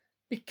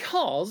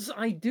Because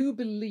I do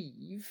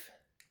believe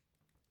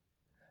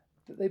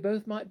that they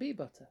both might be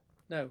butter.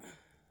 No.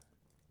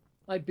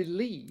 I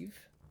believe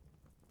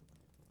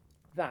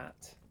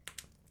that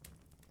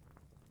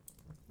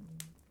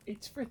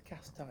it's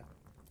Frithcast time.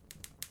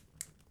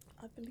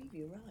 I believe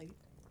you're right.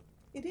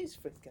 It is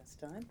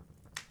Frithcast time.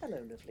 Hello,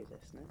 lovely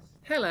listeners.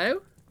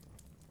 Hello.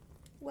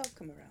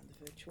 Welcome around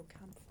the virtual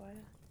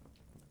campfire.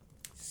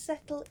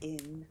 Settle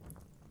in,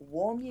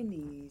 warm your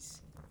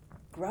knees,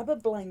 grab a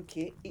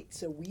blanket.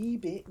 It's a wee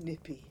bit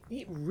nippy.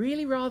 It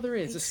really rather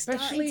is, It's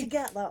especially starting to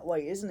get that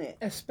way, isn't it?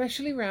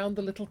 Especially round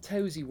the little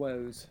toesy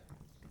woes.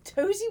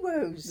 Toesy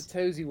woes. The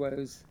toesy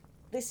woes.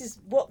 This is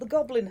what the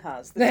goblin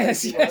has. The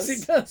Yes, toesy yes, woes.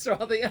 it does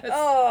rather. Yes.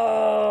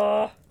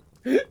 Oh,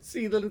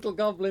 See the little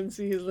goblin.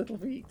 See his little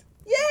feet.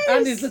 yes.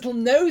 And his little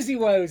nosy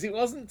woes. It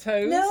wasn't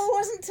toes. No, it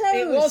wasn't toes.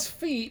 It was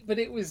feet, but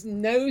it was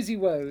nosy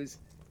woes.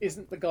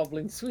 Isn't the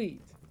goblin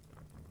sweet?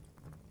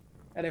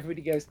 And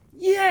everybody goes,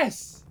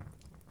 yes!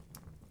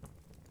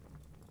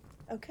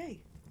 Okay.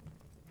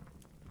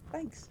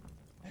 Thanks.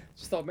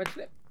 Just thought I'd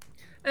mention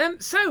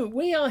it. So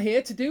we are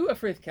here to do a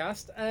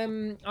Frithcast.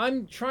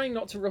 I'm trying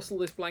not to rustle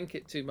this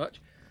blanket too much.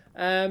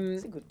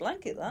 It's a good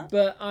blanket, that.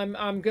 But I'm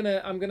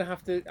gonna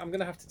have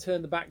to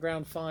turn the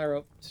background fire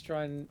up to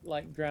try and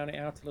like drown it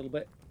out a little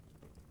bit.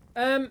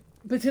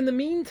 But in the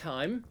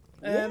meantime,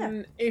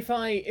 if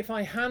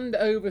I hand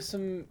over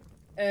some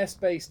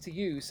airspace to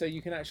you so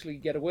you can actually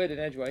get a word in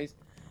edgeways,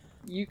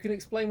 you can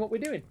explain what we're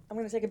doing. I'm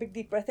going to take a big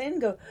deep breath in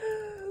and go,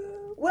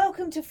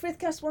 welcome to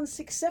Frithcast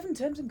 167.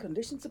 Terms and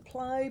conditions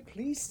apply.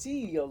 Please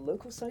see your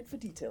local site for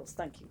details.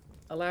 Thank you.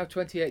 Allow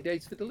 28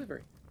 days for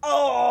delivery.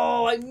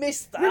 Oh, I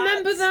missed that.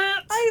 Remember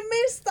that? I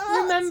missed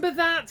that. Remember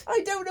that?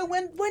 I don't know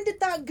when did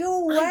that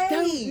go away? I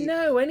don't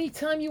know.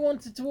 Anytime you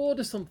wanted to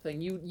order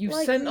something, you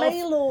like sent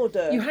mail off.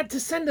 order. You had to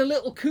send a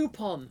little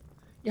coupon.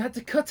 You had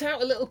to cut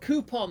out a little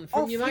coupon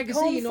from off your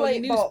magazine or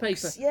your cornflake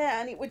newspaper. box. Yeah,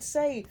 and it would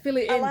say, Fill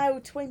it in. allow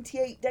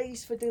 28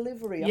 days for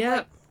delivery. I'm Yeah.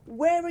 like,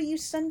 where are you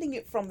sending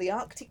it from? The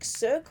Arctic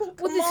Circle?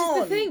 Come Well, this on.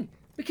 is the thing.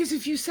 Because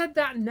if you said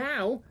that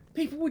now,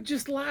 people would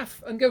just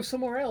laugh and go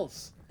somewhere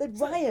else. They'd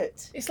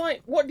riot. It's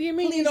like, what do you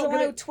mean Please you're not allow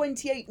going to...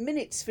 28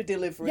 minutes for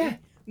delivery. Yeah.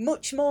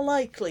 Much more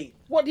likely.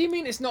 What do you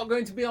mean it's not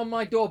going to be on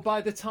my door by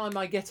the time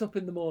I get up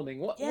in the morning?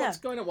 Yeah. What's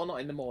going on? Well, not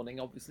in the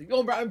morning, obviously.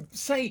 Or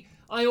say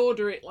I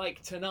order it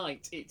like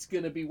tonight, it's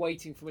going to be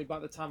waiting for me by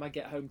the time I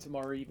get home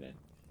tomorrow evening.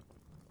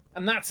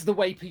 And that's the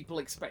way people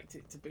expect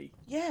it to be.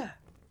 Yeah.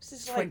 This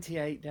is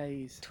 28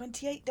 days.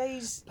 28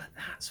 days. But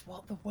that's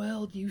what the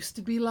world used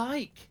to be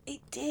like. It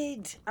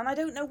did. And I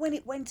don't know when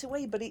it went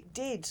away, but it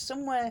did.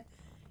 Somewhere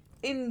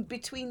in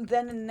between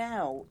then and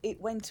now, it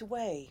went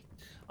away.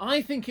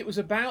 I think it was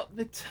about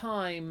the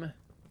time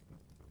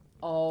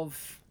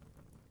of...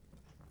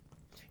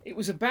 It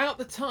was about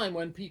the time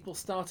when people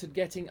started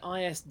getting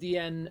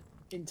ISDN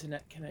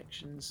internet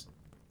connections.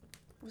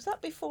 Was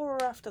that before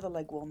or after the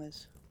leg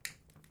warmers?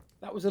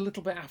 That was a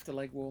little bit after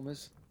leg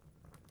warmers.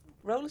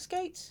 Roller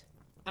skates?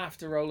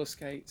 After roller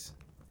skates.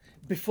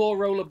 Before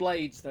roller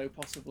blades, though,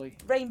 possibly.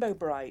 Rainbow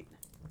Bright.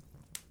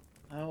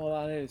 Oh,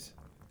 well, that is.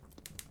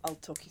 I'll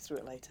talk you through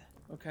it later.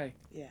 Okay.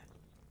 Yeah.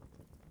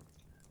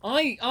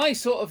 I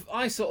sort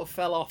of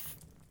fell off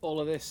all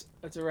of this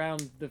at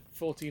around the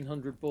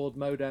 1400 baud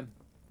modem.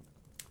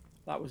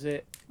 That was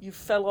it. You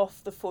fell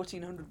off the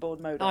 1400 baud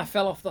modem. I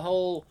fell off the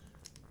whole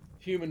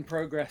human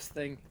progress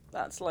thing.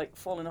 That's like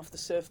falling off the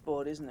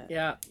surfboard, isn't it?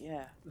 Yeah.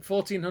 Yeah. The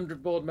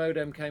 1400 baud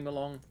modem came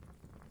along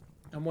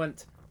and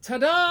went,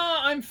 ta-da!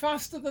 I'm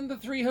faster than the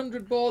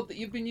 300 baud that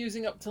you've been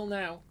using up till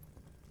now.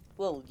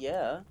 Well,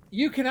 yeah.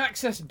 You can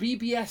access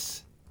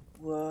BBS.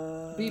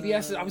 Whoa.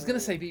 BBS. I was going to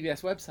say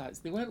BBS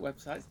websites. They weren't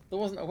websites. There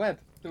wasn't a web.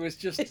 There was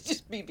just... It's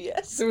just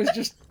BBS. There was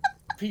just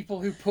people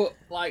who put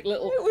like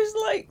little... It was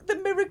like the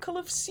miracle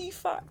of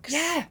CFAX.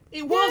 Yeah,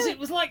 it was. Yeah. It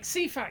was like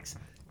CFAX.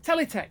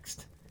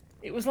 Teletext.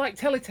 It was like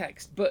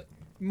teletext, but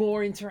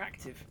more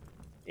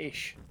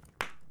interactive-ish.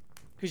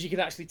 Because you could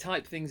actually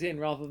type things in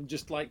rather than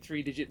just like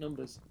 3-digit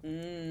numbers.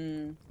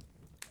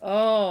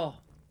 Oh,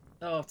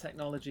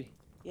 technology.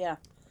 Yeah.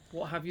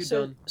 What have you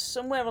So done?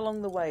 somewhere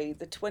along the way,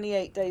 the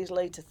 28 days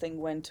later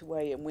thing went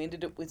away and we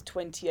ended up with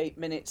 28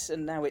 minutes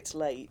and now it's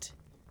late.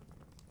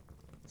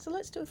 So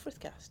let's do a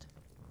Frithcast.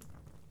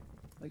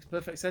 Makes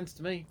perfect sense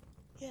to me.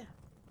 Yeah.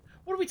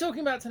 What are we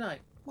talking about tonight?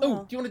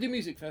 Well, do you want to do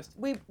music first?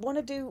 We want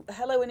to do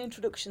hello and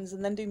introductions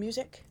and then do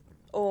music?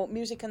 Or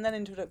music and then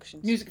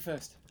introductions? Music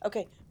first.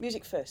 Okay,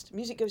 music first.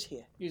 Music goes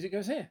here. Music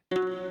goes here.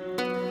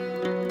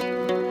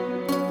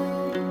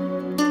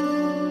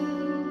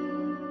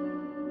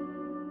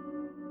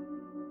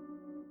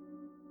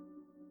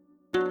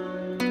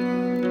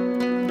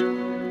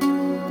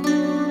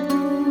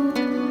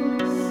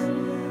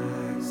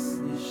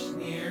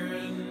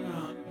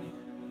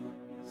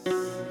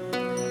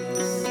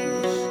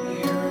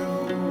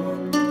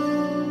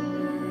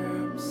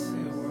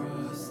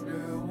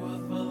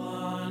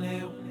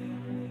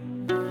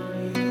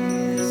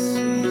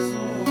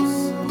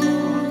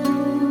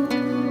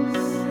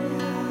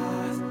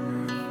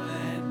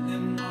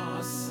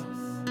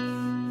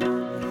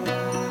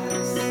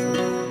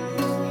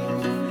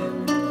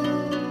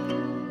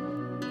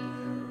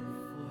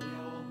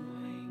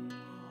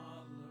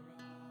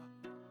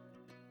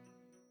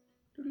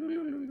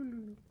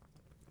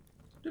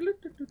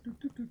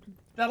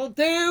 That'll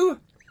do.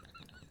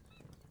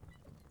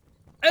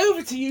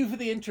 Over to you for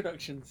the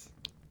introductions.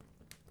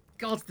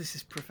 God, this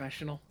is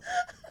professional.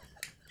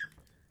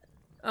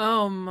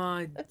 Oh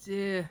my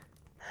dear.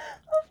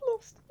 I've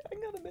lost it.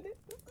 Hang on a minute.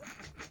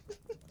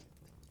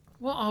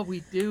 What are we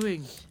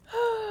doing?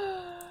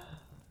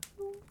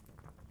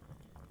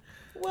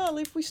 Well,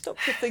 if we stop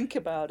to think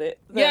about it,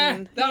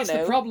 then, that's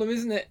the problem,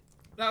 isn't it?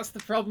 That's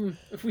the problem.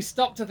 If we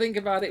stop to think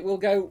about it, we'll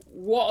go,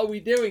 what are we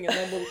doing? And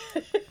then we'll...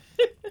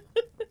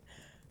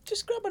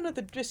 Just grab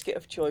another biscuit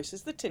of choice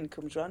as the tin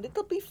comes round.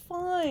 It'll be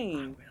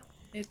fine.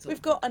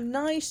 We've got a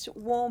nice,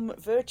 warm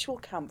virtual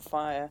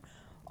campfire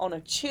on a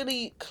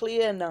chilly,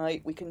 clear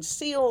night. We can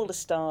see all the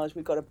stars.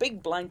 We've got a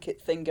big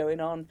blanket thing going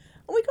on.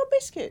 And we've got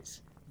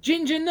biscuits.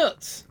 Ginger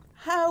nuts.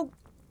 How?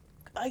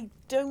 I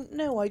don't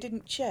know. I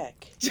didn't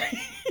check.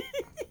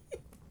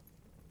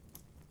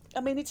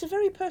 I mean, it's a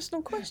very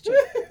personal question.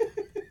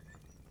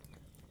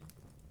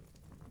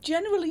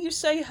 Generally, you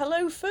say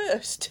hello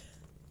first.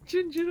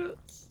 Ginger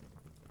nuts.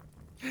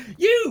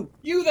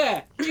 You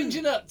there,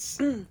 ginger nuts.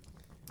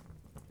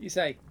 You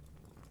say.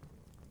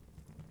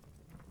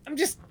 I'm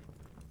just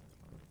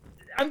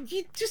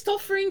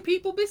offering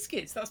people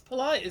biscuits. That's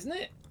polite, isn't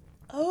it?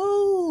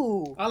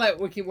 Oh. I like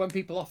when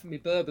people offer me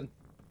bourbon.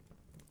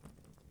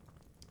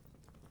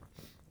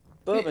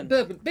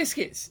 Bourbon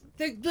biscuits.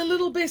 The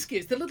little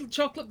biscuits, the little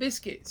chocolate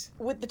biscuits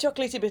With the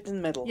chocolatey bit in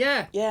the middle.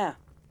 Yeah.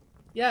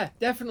 Yeah,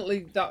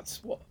 definitely.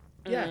 That's what.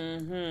 Yeah.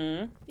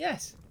 Mm-hmm.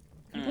 Yes.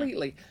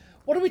 Completely.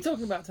 What are we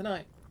talking about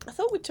tonight? I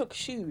thought we took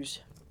shoes.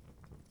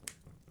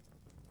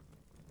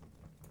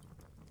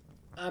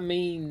 I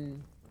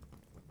mean,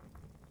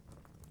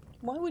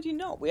 why would you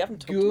not? We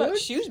haven't talked about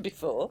shoes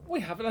before.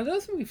 We haven't. I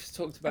don't think we've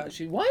talked about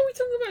shoes. Why are we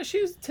talking about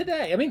shoes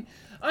today? I mean,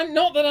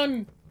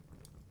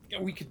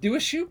 we could do a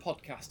shoe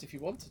podcast if you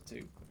wanted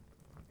to.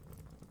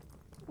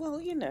 Well,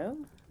 you know.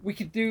 We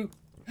could do...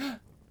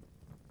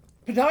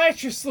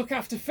 Podiatrists look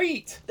after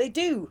feet. They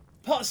do.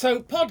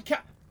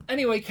 Podcast...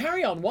 Anyway,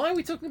 carry on. Why are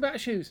we talking about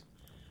shoes?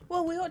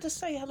 Well, we ought to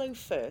say hello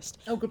first.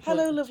 Oh, good point.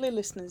 Hello, lovely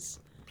listeners.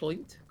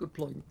 Good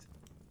point.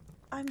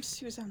 I'm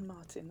Suzanne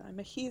Martin. I'm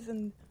a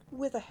heathen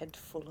with a head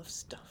full of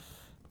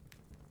stuff.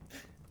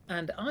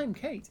 And I'm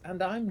Kate,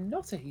 and I'm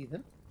not a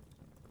heathen.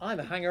 I'm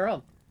a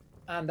hanger-on,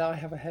 and I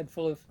have a head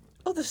full of...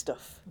 Other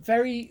stuff.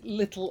 Very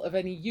little of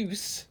any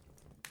use,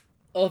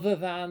 other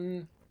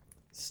than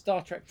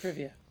Star Trek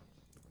trivia.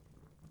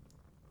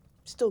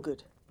 Still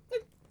good.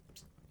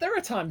 There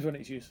are times when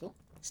it's useful.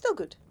 Still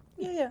good.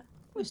 Yeah.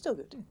 We're still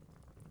good.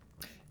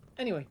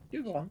 Anyway,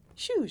 you go on.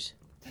 Shoes.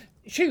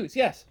 Shoes,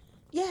 yes.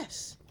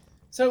 Yes.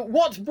 So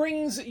what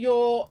brings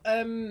your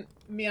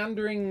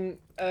meandering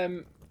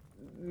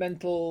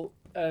mental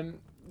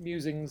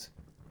musings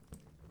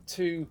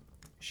to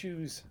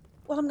shoes?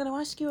 Well, I'm going to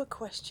ask you a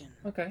question.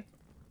 Okay.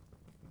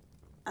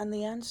 And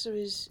the answer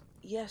is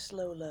yes,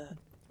 Lola.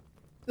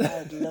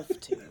 I'd love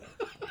to.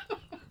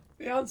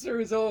 The answer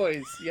is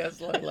always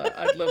yes, Lola.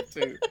 I'd love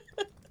to.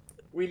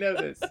 We know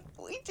this.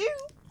 We do.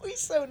 We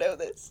so know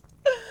this.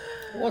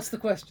 What's the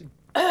question?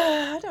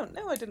 I don't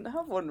know. I didn't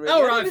have one really.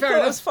 Oh, right, I fair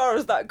enough. As far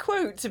as that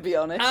quote, to be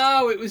honest.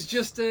 Oh, it was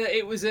just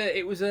it was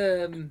a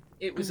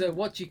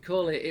what do you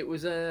call it? It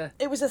was a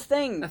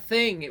thing. A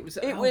thing. It was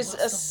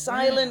a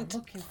silent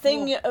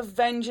thing of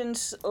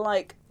vengeance,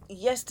 like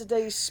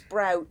yesterday's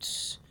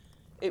sprouts.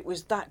 It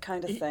was that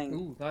kind of thing.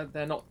 Ooh,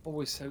 they're not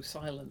always so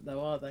silent,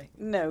 though, are they?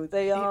 No,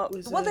 they are.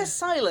 Well, they're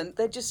silent.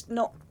 They're just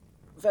not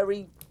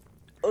very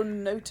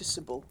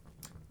unnoticeable.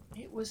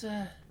 It was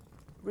a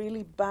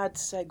really bad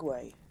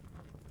segue.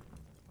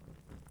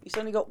 It's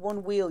only got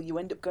one wheel. You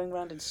end up going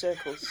round in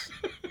circles.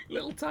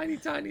 Little tiny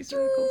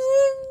circles.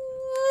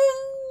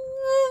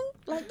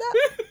 Like that.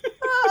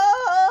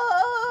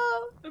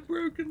 A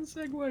broken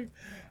segue.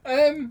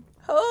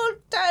 Hold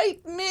tight,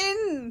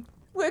 Min.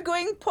 We're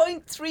going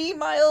 0.3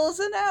 miles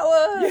an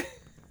hour.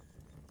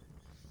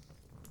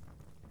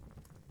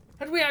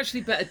 Had we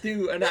actually better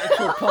do an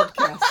actual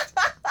podcast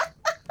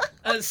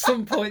at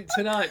some point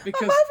tonight?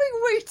 Because I'm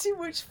having way too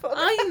much fun.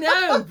 I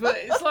know, but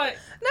it's like...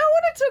 Now I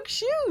want to talk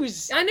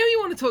shoes. I know you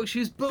want to talk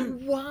shoes, but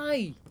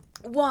why?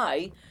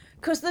 Why?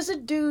 Because there's a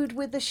dude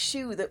with a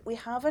shoe that we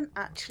haven't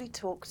actually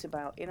talked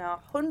about in our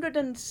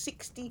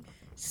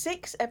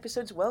 166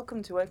 episodes.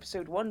 Welcome to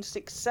episode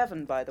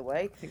 167, by the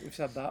way. I think we've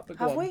said that, but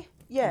have we?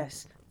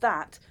 Yes,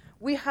 that.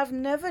 We have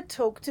never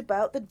talked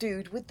about the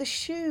dude with the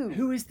shoe.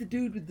 Who is the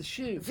dude with the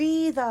shoe?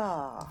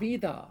 Vidar.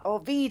 Or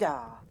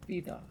Vidar.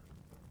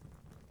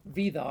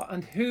 Vidar.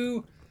 And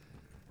who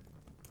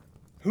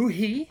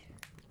he?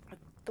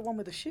 The one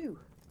with the shoe.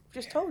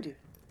 Just told you.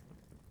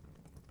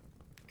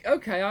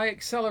 Okay, I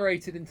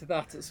accelerated into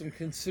that at some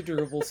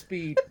considerable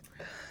speed.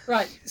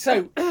 Right,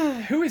 so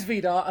who is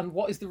Vidar and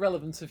what is the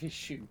relevance of his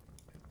shoe?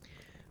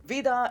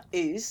 Vidar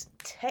is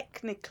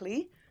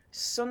technically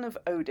son of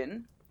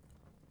Odin,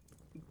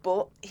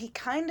 but he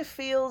kind of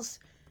feels...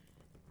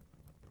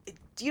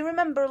 Do you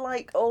remember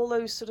like all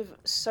those sort of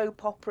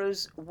soap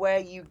operas where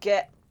you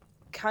get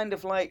kind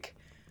of like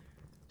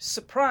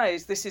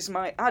surprise, this is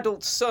my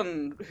adult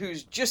son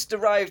who's just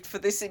arrived for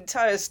this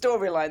entire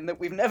storyline that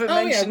we've never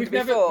mentioned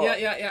before.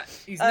 Yeah.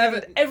 He's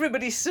never.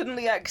 Everybody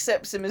suddenly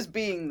accepts him as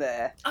being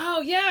there.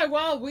 Oh yeah,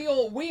 well, we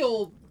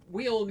all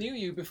knew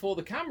you before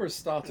the cameras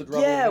started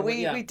rolling. Yeah,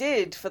 we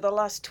did for the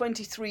last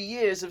 23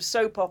 years of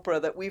soap opera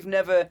that we've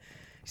never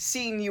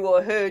seen you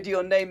or heard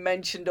your name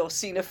mentioned or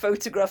seen a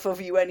photograph of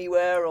you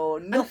anywhere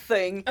or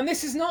nothing. And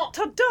this is not...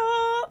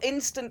 Ta-da!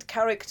 Instant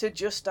character,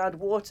 just add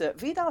water.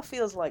 Vidar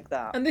feels like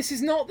that. And this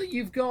is not that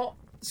you've got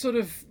sort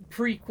of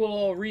prequel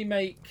or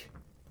remake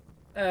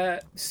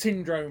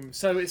syndrome.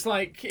 So it's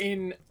like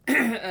in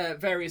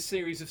various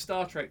series of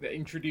Star Trek that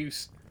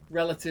introduce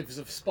relatives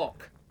of Spock.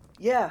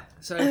 Yeah.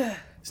 So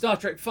Star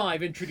Trek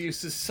V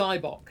introduces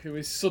Sybok, who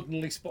is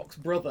suddenly Spock's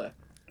brother.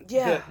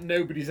 Yeah. That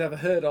nobody's ever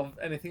heard of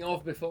anything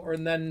of before,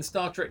 and then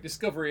Star Trek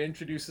Discovery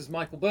introduces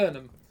Michael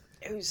Burnham,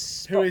 who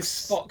is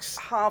Spock's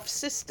half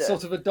sister,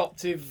 sort of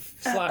adoptive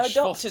slash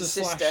foster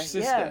slash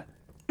sister,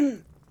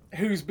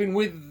 who's been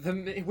with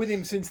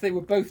him since they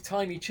were both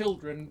tiny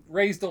children,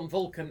 raised on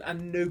Vulcan,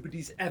 and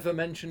nobody's ever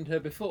mentioned her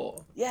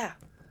before. Yeah.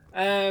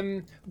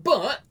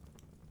 But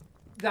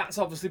that's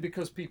obviously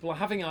because people are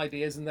having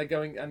ideas and they're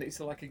going, and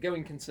it's like a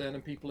going concern,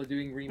 and people are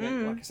doing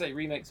remakes, like I say,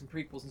 remakes and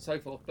prequels and so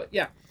forth. But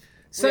yeah.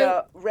 So, we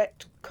are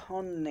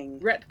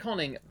retconning.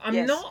 Retconning.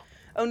 I'm not...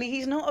 Only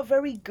he's not a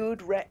very good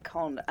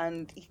retcon,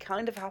 and he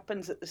kind of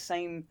happens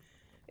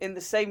in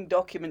the same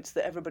documents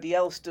that everybody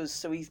else does,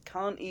 so he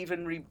can't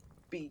even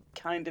be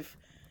kind of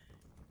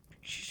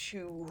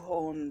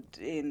shoehorned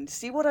in.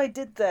 See what I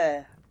did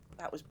there?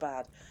 That was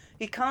bad.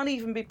 He can't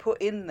even be put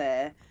in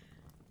there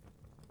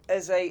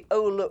as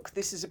oh look,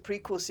 this is a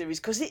prequel series,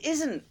 because it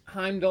isn't.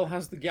 Heimdall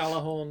has the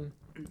Gjallarhorn.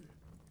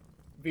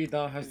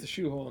 Vidar has the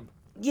shoehorn.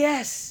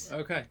 Yes.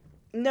 Okay.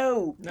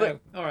 No, but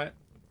all right.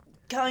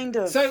 Kind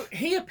of. So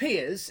he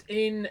appears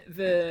in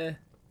the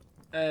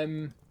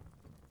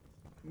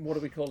what are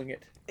we calling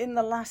it?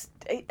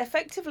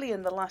 Effectively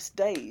in the last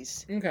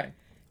days. Okay.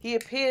 He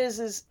appears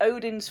as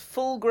Odin's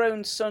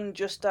full-grown son,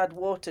 just add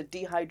water,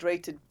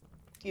 dehydrated,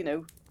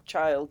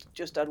 child,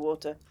 just add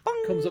water.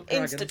 Bong! Comes up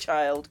dragons.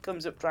 Insta-child,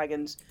 comes up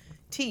dragons.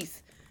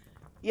 Teeth.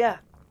 Yeah.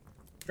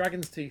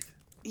 Dragon's teeth.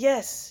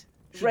 Yes.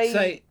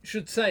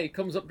 Should say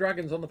comes up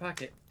dragons on the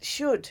packet.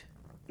 Should.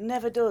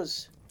 Never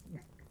does.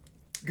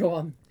 Go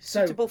on.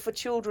 Suitable for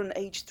children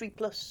aged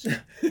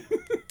 3+.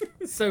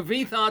 So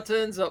Vidar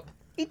turns up.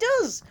 He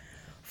does.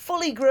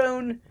 Fully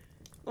grown,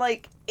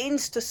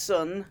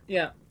 insta-son.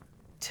 Yeah.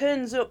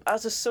 Turns up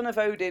as a son of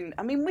Odin.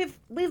 I mean,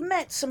 we've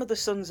met some of the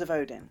sons of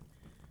Odin.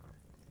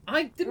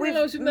 I didn't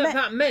realise we've met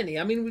that many.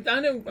 I mean, I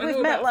know we've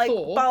met about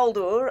Thor.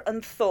 Baldur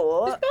and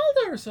Thor. Is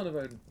Baldur a son of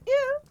Odin?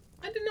 Yeah.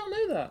 I did not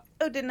know that.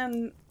 Odin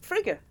and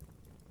Frigga.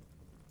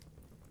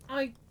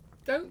 I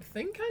don't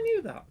think I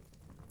knew that.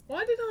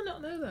 Why did I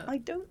not know that? I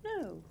don't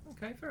know.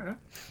 Okay, fair enough.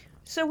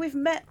 So we've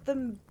met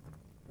them.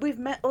 We've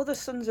met other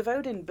sons of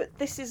Odin, but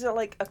this is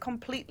a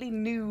completely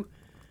new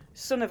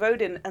son of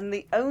Odin, and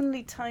the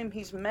only time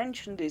he's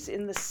mentioned is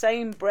in the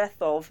same breath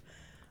of,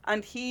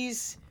 and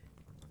he's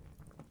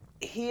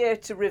here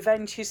to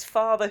revenge his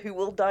father who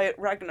will die at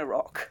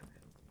Ragnarok.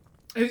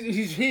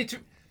 He's here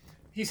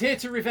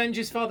to revenge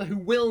his father who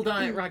will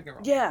die at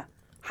Ragnarok. Yeah.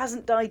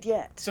 Hasn't died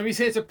yet. So he's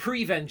here to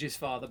prevenge his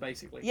father,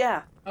 basically.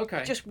 Yeah.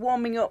 Okay. Just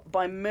warming up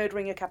by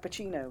murdering a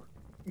cappuccino.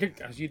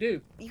 As you do.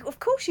 Of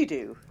course you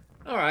do.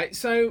 All right,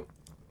 so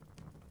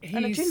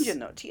and a ginger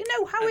nut. You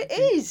know how it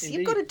is. Indeed.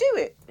 You've got to do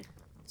it.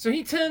 So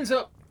he turns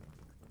up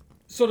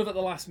sort of at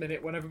the last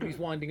minute when everybody's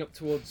winding up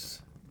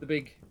towards the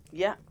big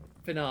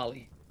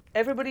finale.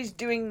 Everybody's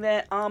doing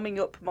their arming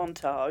up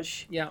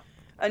montage. Yeah.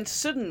 And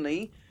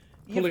suddenly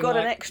you've got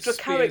an extra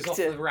character. Off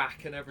the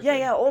rack and everything.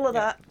 Yeah, all of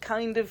that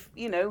kind of,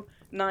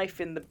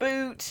 knife in the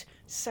boot,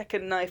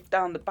 second knife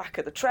down the back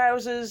of the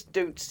trousers,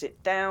 don't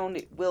sit down,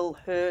 it will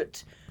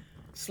hurt.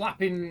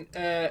 Slapping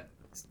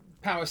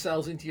power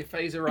cells into your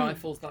phaser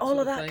rifles, that all sort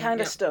of that thing. Kind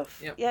of stuff.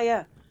 Yep.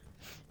 Yeah.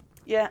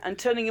 Yeah, and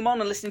turning him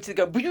on and listening to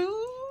the go.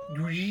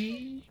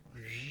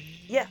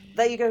 Yeah,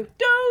 there you go.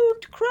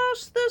 Don't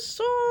cross the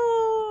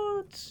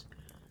swords.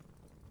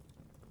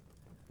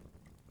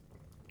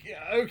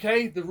 Yeah,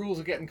 okay, the rules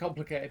are getting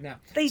complicated now.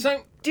 They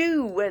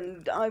do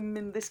when I'm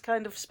in this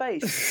kind of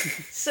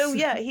space. So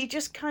yeah, he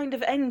just kind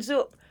of ends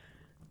up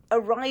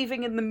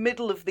arriving in the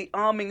middle of the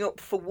arming up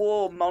for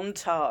war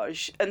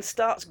montage and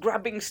starts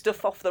grabbing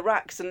stuff off the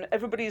racks, and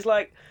everybody's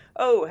like,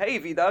 "Oh, hey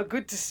Vidar,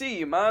 good to see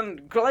you,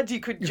 man. Glad you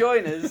could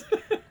join us."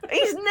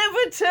 He's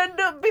never turned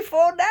up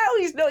before now.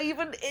 He's not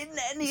even in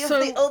any of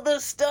the other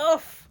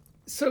stuff.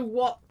 So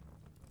what?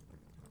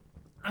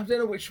 I don't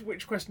know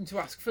which question to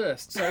ask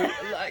first. So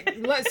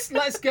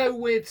let's go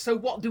with. So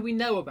what do we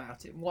know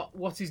about him?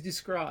 What is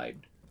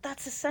described?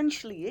 That's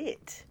essentially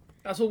it.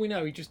 That's all we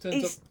know. He just turns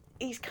up.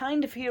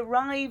 He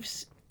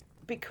arrives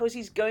because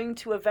he's going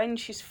to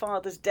avenge his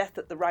father's death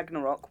at the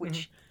Ragnarok,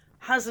 which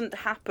hasn't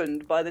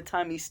happened by the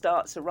time he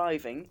starts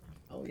arriving.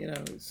 Oh,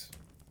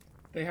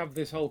 they have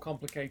this whole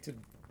complicated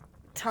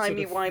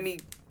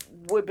timey-wimey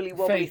wibbly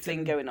wobbly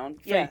thing going on.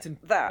 Yeah,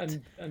 that.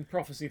 And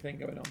prophecy thing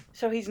going on.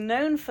 So he's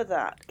known for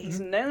that. He's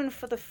known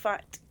for the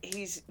fact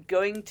he's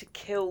going to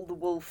kill the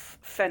wolf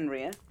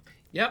Fenrir.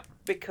 Yep.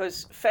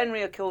 Because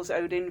Fenrir kills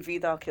Odin,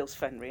 Vidar kills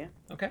Fenrir.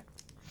 Okay.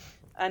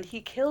 And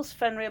he kills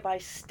Fenrir by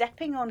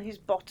stepping on his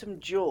bottom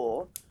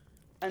jaw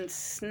and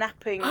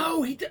snapping...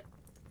 Oh, he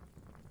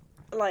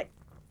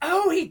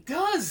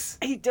does!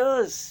 He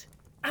does!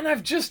 And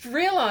I've just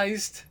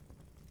realised...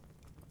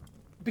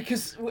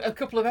 Because a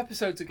couple of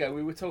episodes ago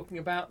we were talking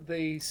about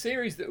the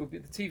series that would be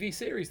the TV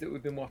series that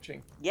we've been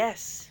watching.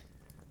 Yes.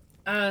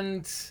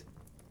 And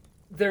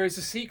there is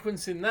a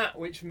sequence in that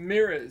which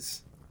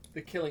mirrors the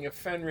killing of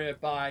Fenrir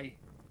by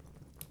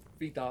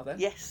Vidar then.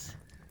 Yes.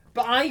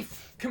 But I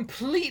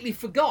completely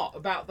forgot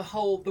about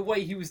the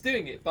way he was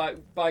doing it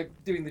by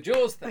doing the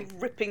jaws thing.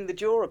 Ripping the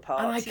jaw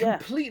apart. And I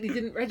completely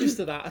didn't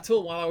register that at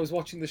all while I was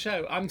watching the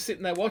show. I'm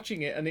sitting there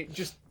watching it and it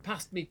just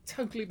passed me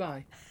totally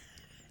by.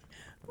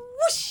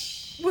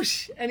 Whoosh!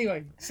 Whoosh!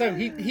 Anyway, so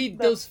he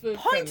does for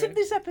point Fenrir. Of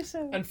this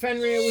episode. And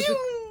Fenrir was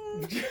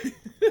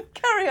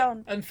Carry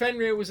on. And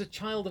Fenrir was a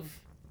child of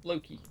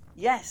Loki.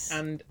 Yes.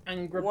 And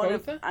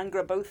Angrabotha?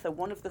 Angrabotha,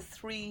 one of the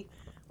three,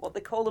 what they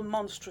call the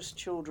monstrous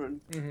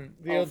children. Mm-hmm.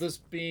 The others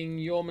being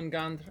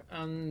Jormungand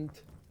and...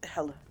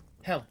 Hela.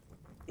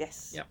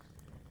 Yes. Yep.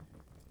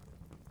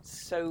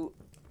 So,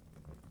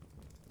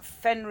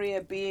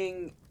 Fenrir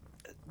being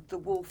the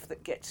wolf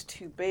that gets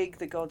too big,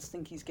 the gods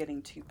think he's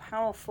getting too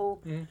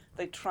powerful.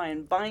 They try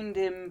and bind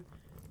him.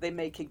 They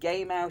make a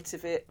game out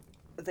of it.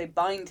 They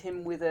bind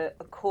him with a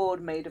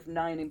cord made of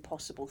 9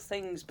 impossible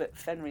things, but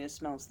Fenrir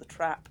smells the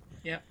trap.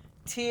 Yeah.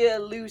 Tyr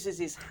loses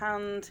his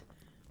hand,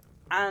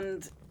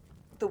 and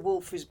the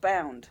wolf is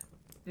bound.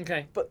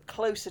 Okay. But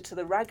closer to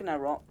the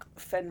Ragnarok,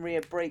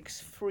 Fenrir breaks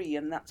free,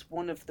 and that's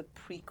one of the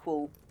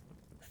prequel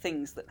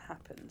things that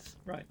happens.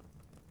 Right.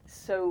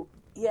 So,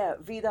 yeah,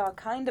 Vidar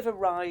kind of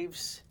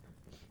arrives,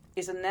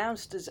 is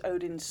announced as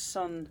Odin's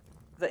son,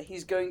 that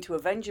he's going to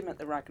avenge him at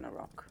the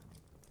Ragnarok.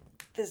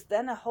 There's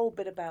then a whole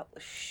bit about the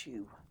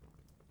shoe.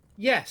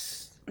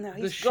 Yes. Now,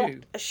 he's got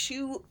a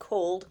shoe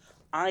called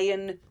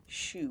Iron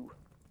Shoe.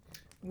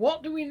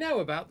 What do we know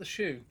about the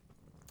shoe?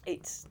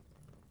 It's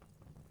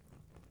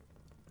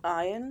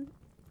iron,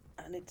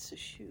 and it's a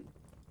shoe.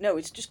 No,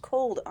 it's just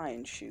called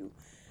Iron Shoe.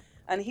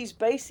 And he's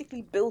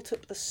basically built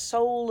up the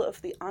sole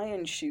of the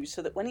iron shoe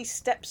so that when he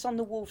steps on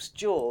the wolf's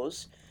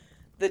jaws,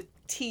 the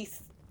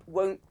teeth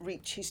won't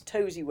reach his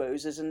toesy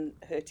woes and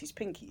hurt his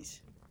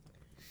pinkies.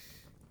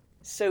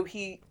 So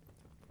he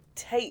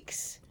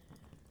takes,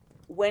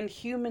 when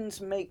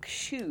humans make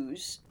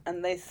shoes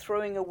and they're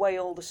throwing away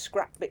all the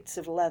scrap bits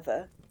of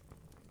leather,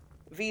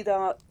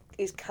 Vidar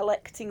is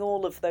collecting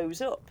all of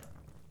those up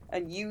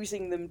and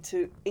using them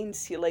to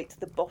insulate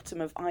the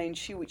bottom of Iron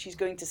Shoe, which he's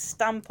going to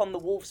stamp on the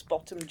wolf's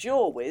bottom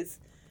jaw with.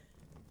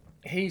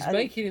 He's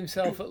making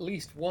himself at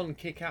least one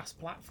kick-ass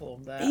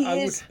platform there.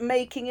 He is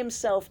making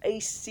himself a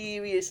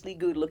seriously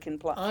good-looking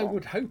platform. I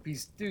would hope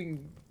he's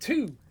doing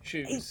 2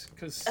 shoes,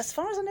 because... As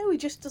far as I know, he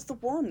just does the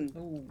one.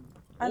 Ooh,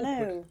 I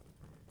know.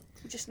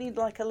 You just need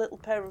like a little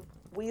pair of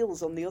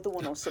wheels on the other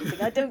one or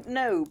something. I don't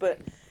know, but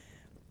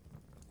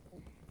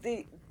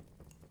the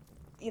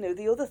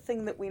other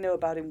thing that we know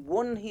about him,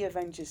 one, he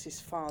avenges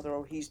his father,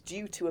 or he's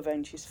due to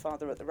avenge his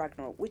father at the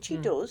Ragnarok, which he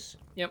does.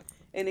 Yep.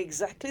 In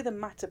exactly the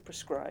matter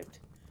prescribed.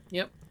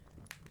 Yep.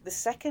 The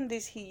second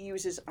is he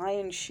uses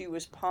Iron Shoe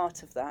as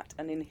part of that,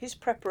 and in his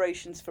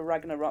preparations for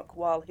Ragnarok,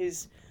 while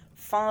his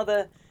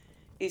father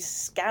is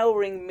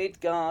scouring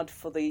Midgard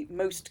for the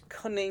most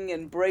cunning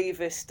and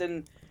bravest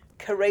and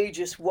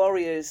courageous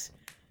warriors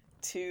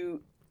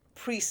to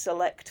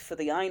pre-select for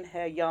the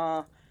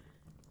Einherjar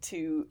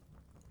to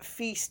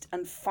feast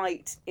and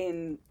fight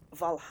in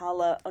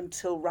Valhalla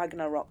until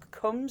Ragnarok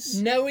comes.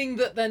 Knowing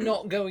that they're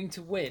not going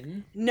to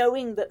win.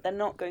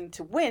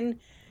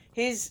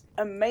 His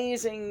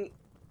amazing,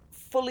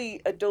 fully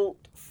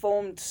adult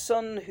formed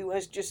son, who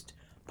has just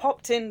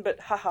popped in, but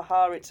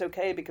it's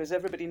okay because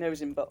everybody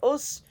knows him but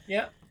us,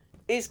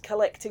 is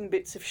collecting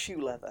bits of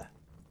shoe leather.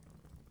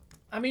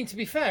 I mean, to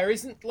be fair,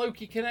 isn't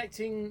Loki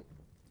collecting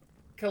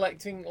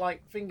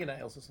like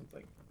fingernails or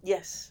something?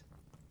 Yes,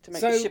 to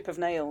make a ship of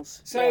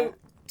nails. So,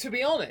 to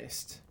be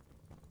honest,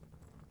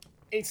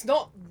 it's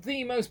not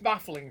the most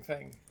baffling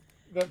thing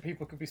that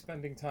people could be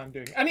spending time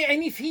doing. I mean,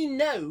 and if he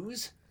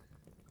knows,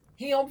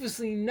 he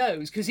obviously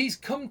knows, because he's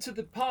come to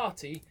the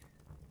party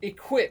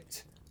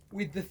equipped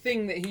with the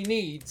thing that he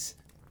needs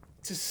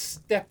to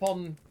step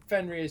on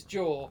Fenrir's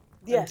jaw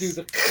and do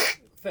the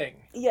thing.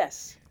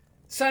 Yes.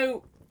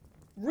 So,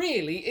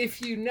 really,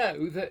 if you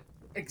know that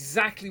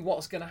exactly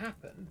what's going to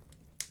happen,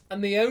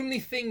 and the only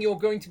thing you're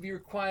going to be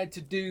required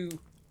to do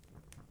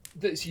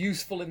that's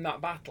useful in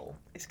that battle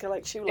is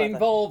collect shoe leather.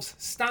 Involves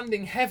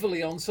standing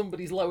heavily on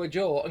somebody's lower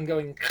jaw and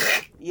going...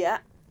 Yeah.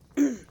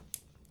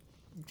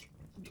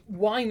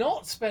 Why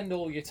not spend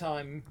all your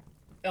time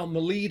on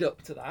the lead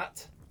up to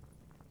that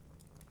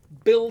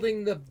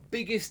building the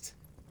biggest,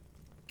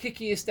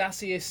 kickiest,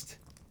 assiest,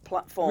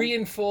 platform,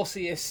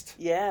 reinforciest,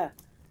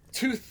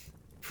 tooth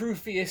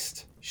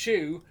tooth-proofiest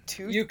shoe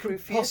you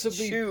could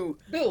possibly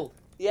build.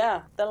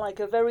 Yeah, they're like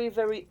a very,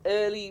 very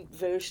early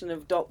version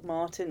of Doc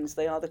Martens.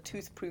 They are the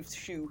tooth-proof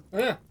shoe.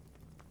 Yeah.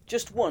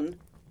 Just one.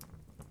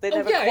 They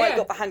never quite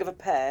got the hang of a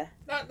pair.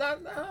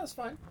 That's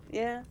fine.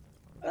 Yeah,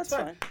 that's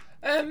fine.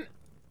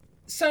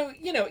 So,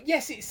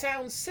 yes, it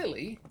sounds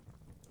silly.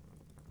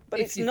 But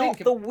it's not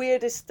the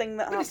weirdest thing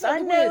that happens.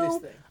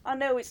 I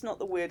know it's not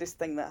the weirdest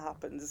thing that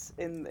happens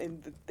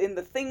in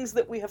the things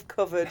that we have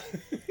covered.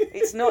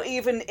 It's not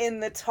even in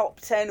the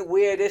top 10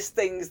 weirdest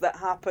things that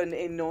happen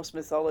in Norse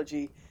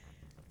mythology.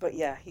 But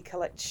yeah, he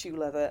collects shoe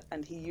leather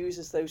and he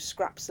uses those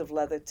scraps of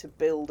leather to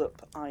build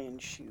up Iron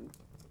Shoe.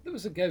 There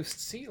was a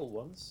ghost seal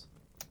once.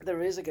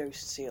 There is a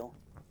ghost seal.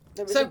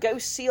 There is a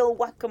ghost seal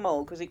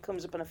whack-a-mole because it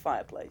comes up in a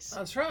fireplace.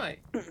 That's right.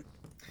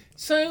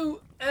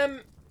 So,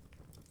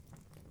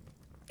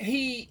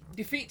 he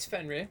defeats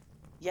Fenrir.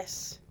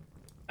 Yes.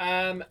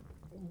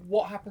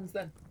 What happens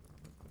then?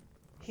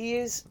 He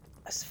is,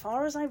 as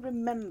far as I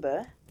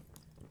remember,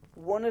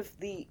 one of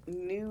the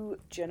new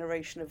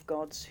generation of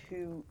gods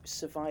who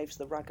survives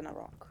the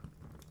Ragnarok.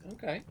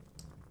 Okay.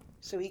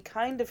 So he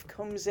kind of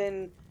comes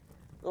in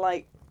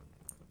like,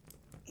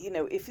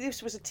 if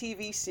this was a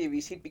TV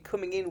series, he'd be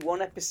coming in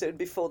one episode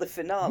before the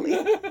finale.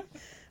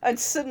 And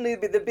suddenly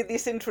there'd be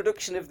this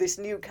introduction of this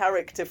new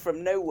character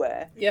from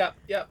nowhere. Yeah.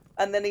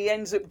 And then he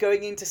ends up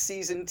going into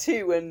season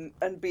 2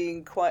 and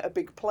being quite a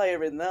big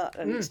player in that.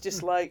 And it's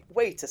just like,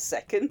 wait a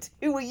second,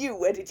 who are you?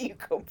 Where did you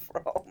come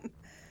from?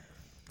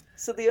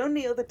 So the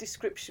only other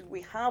description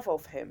we have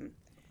of him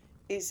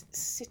is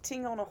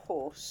sitting on a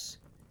horse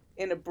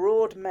in a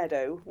broad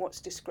meadow, what's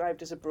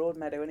described as a broad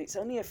meadow, and it's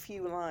only a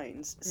few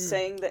lines,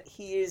 saying that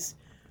he is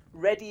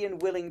ready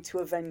and willing to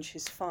avenge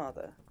his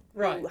father,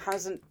 who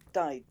hasn't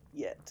died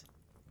yet.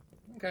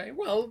 Okay,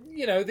 well,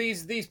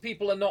 these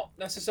people are not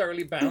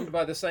necessarily bound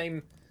by the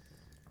same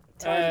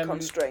time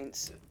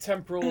constraints,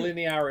 temporal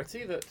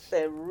linearity that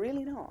they're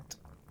really not.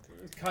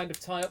 Kind of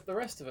tie up the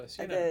rest of us,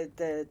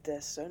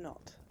 They're so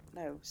not.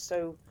 No,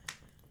 so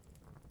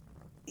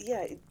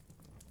yeah,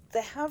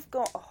 they have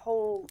got a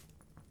whole.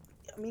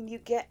 I mean, you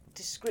get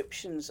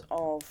descriptions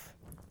of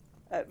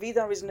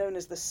Vidar is known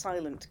as the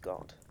silent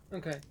god.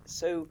 Okay.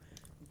 So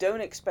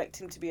don't expect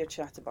him to be a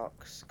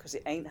chatterbox because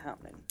it ain't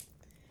happening.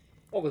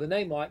 Well, with a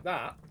name like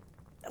that,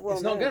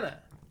 it's not gonna.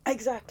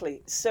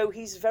 Exactly. So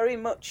he's very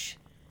much.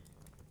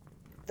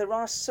 There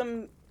are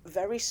some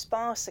very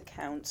sparse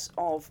accounts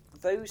of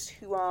those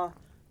who are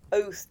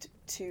oathed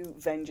to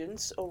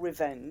vengeance or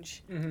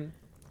revenge,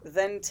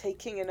 then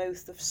taking an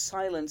oath of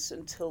silence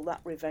until that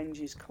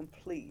revenge is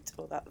complete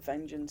or that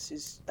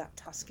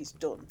task is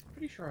done.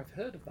 Pretty sure I've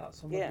heard of that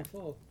somewhere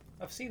before.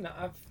 I've seen that.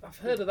 I've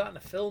heard of that in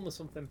a film or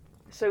something.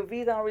 So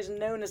Vidar is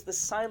known as the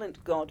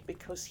silent god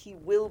because he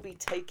will be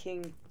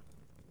taking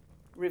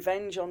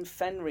revenge on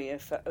Fenrir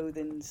for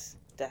Odin's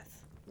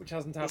death, which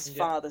hasn't happened yet. His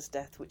father's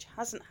death, which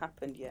hasn't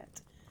happened yet.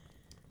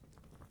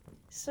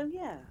 So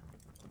yeah,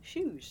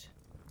 shoes.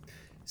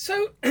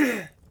 So,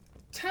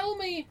 tell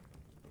me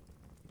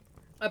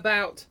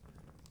about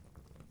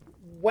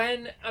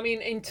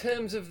in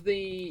terms of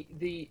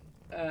the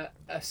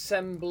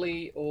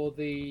assembly or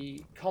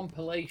the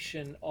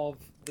compilation of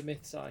the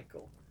myth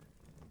cycle,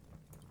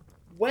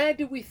 where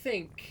do we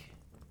think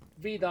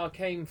Vidar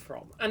came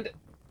from? And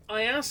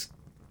I ask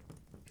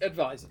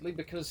advisedly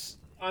because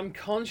I'm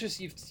conscious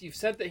you've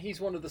said that he's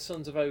one of the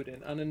sons of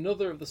Odin, and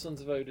another of the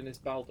sons of Odin is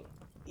Baldur.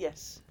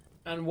 Yes.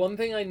 And one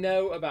thing I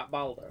know about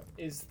Baldur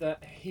is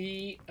that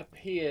he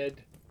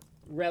appeared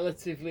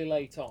relatively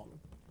late on.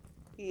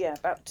 Yeah,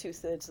 about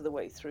 2/3 of the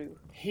way through.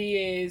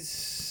 He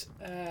is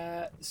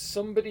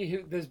somebody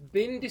who... There's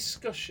been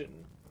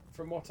discussion,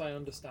 from what I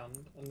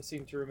understand, and I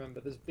seem to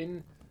remember, there's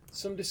been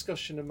some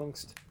discussion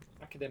amongst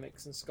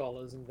academics and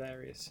scholars and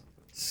various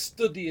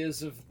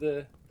studiers of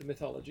the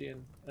mythology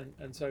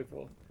and so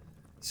forth,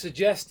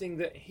 suggesting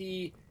that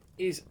he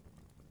is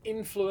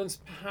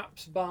influenced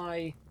perhaps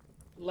by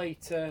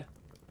later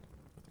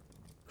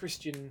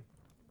Christian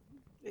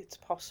it's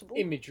possible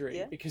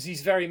imagery, because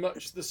he's very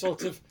much the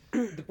sort of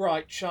the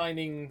bright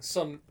shining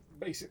son,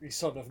 basically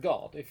son of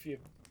God. If you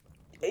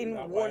in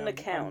one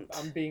account,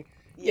 I'm being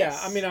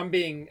I'm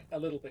being a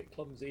little bit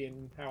clumsy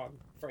in how I'm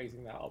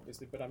phrasing that,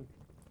 obviously, but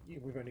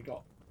we've only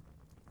got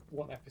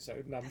one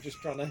episode, and I'm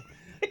just trying to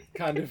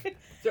kind of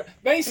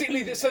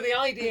basically. So the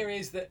idea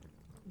is that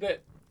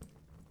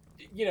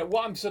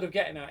what I'm sort of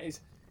getting at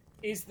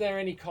is there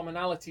any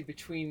commonality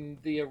between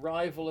the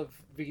arrival of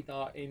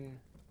Vidar in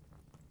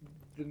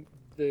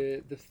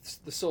the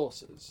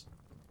sources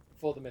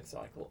for the myth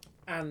cycle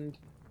and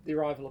the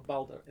arrival of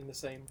Baldur in the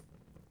same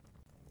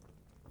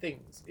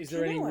things? Is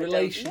there any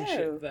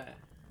relationship there?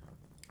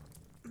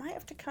 Might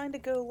have to kind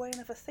of go away and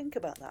have a think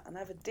about that and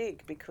have a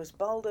dig, because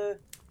Baldur,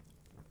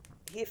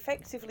 he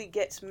effectively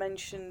gets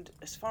mentioned,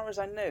 as far as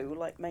I know,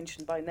 like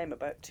mentioned by name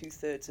about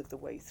 2/3 of the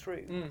way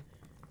through.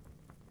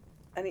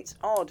 And it's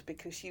odd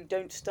because you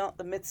don't start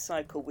the myth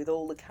cycle with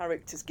all the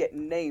characters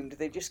getting named.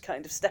 They just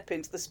kind of step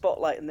into the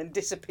spotlight and then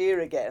disappear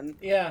again.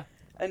 Yeah.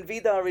 And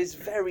Vidar is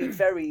very,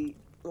 very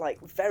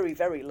like very,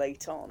 very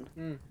late on.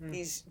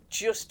 He's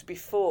just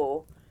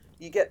before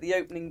you get the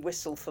opening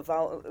whistle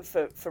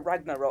for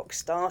Ragnarok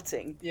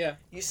starting. Yeah.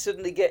 You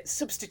suddenly get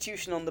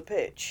substitution on the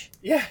pitch.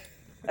 Yeah.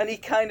 And he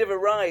kind of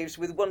arrives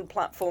with one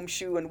platform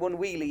shoe and one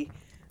wheelie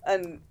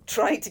and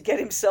trying to get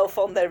himself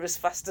on there as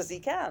fast as he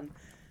can.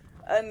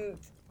 And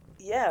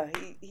yeah,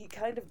 he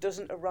kind of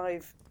doesn't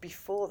arrive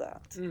before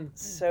that.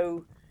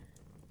 So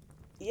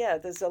yeah,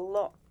 there's a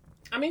lot.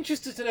 I'm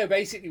interested to know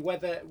basically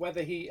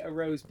whether he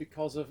arose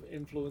because of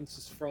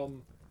influences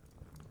from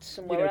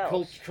Somewhere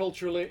else.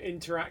 Cultural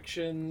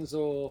interactions,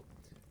 or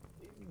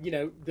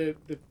the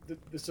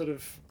sort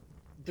of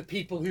the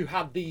people who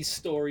had these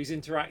stories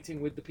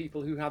interacting with the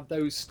people who had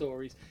those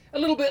stories. A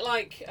little bit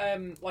like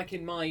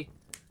in my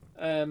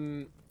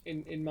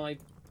in my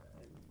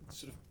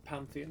sort of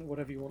pantheon, or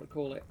whatever you want to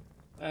call it.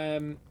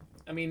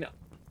 I mean,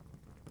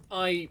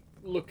 I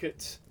look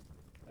at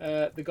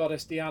the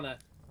goddess Diana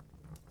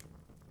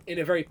in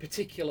a very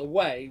particular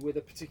way, with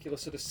a particular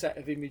sort of set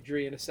of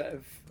imagery and a set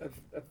of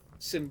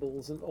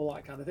symbols and all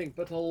that kind of thing.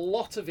 But a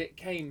lot of it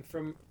came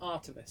from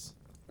Artemis.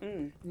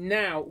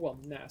 Now,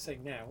 I say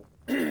now,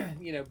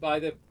 by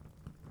the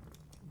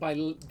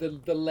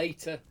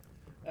later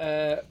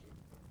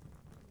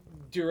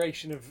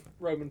duration of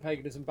Roman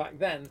paganism back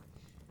then,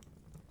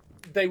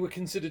 they were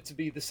considered to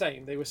be the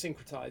same. They were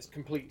syncretized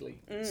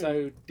completely.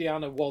 So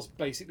Diana was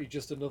basically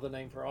just another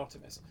name for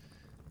Artemis.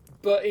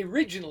 But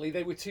originally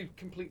they were two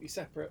completely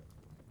separate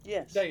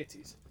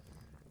deities.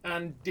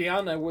 And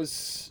Diana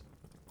was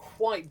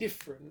quite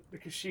different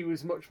because she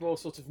was much more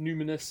sort of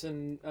numinous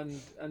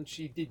and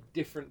she did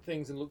different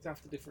things and looked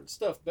after different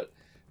stuff. But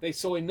they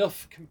saw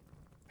enough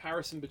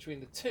comparison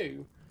between the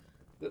two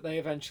that they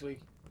eventually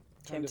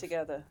came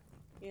together.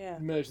 Yeah.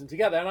 Merged them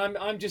together. And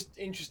I'm just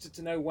interested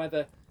to know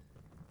whether,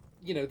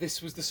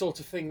 this was the sort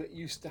of thing that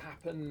used to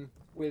happen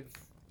with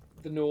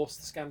the Norse,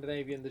 the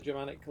Scandinavian, the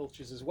Germanic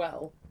cultures as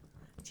well.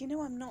 Do you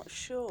know, I'm not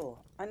sure.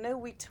 I know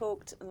we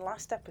talked in the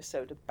last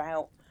episode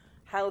about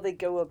how they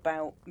go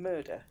about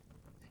murder.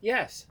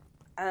 Yes.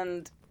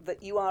 And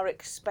that you are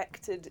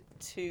expected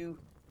to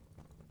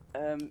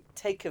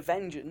take a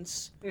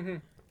vengeance,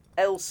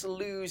 else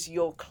lose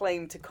your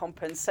claim to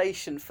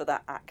compensation for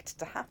that act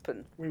to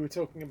happen. We were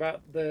talking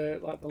about the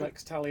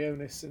lex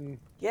talionis and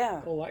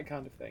all that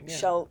kind of thing.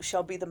 Yeah.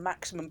 Shall be the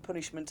maximum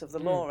punishment of the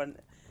law. And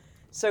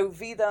so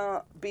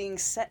Vidar being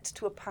set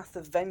to a path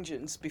of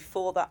vengeance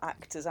before that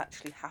act has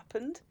actually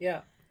happened.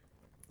 Yeah.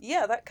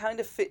 Yeah, that kind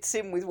of fits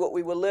in with what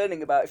we were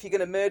learning about. If you're going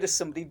to murder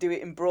somebody, do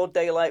it in broad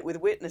daylight with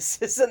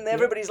witnesses. And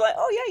everybody's like,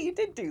 oh yeah, you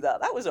did do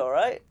that. That was all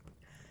right.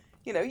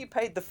 You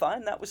paid the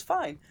fine. That was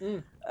fine.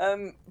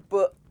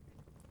 But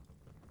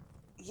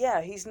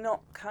yeah, he's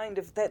not kind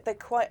of... They're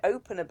quite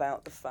open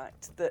about the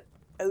fact that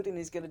Odin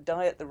is going to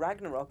die at the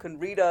Ragnarok and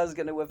Redar's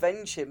going to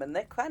avenge him. And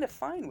they're kind of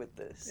fine with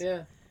this.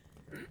 Yeah.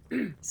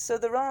 So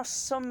there are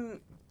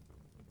some...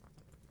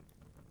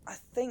 I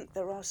think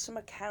there are some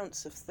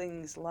accounts of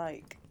things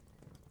like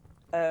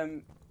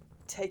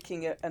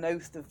taking an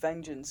oath of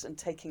vengeance and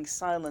taking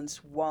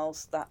silence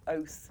whilst that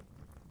oath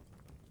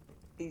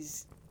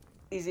is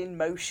in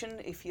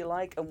motion, if you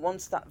like, and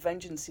once that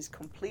vengeance is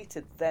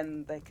completed,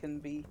 then there can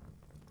be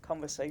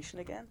conversation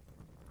again.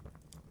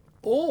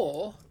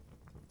 Or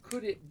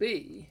could it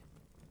be,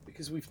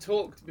 because we've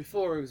talked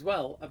before as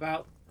well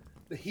about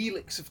the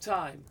helix of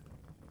time,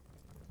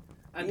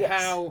 and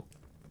how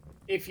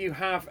if you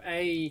have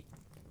an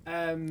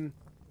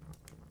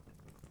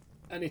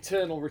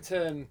eternal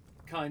return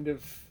kind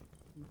of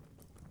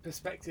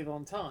perspective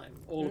on time,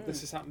 all of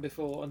this has happened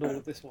before and all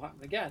of this will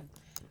happen again.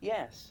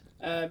 Yes.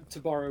 To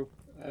borrow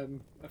a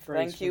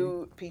phrase Thank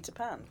you, Peter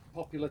Pan.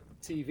 Popular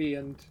TV,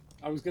 and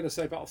I was going to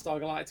say Battlestar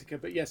Galactica,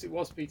 but yes, it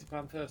was Peter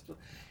Pan first. But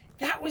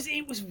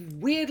it was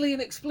weirdly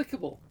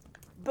inexplicable.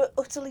 But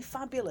utterly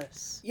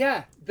fabulous.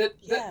 Yeah,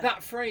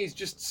 that phrase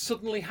just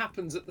suddenly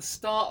happens at the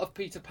start of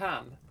Peter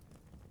Pan.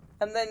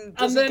 And then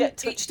doesn't get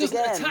touched again.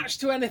 It doesn't attach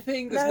to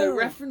anything, there's no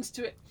reference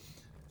to it.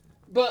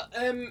 But,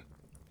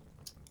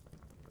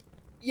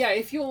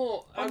 if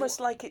you're... Almost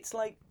like it's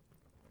like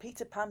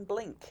Peter Pan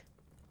Blink.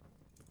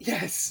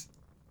 Yes.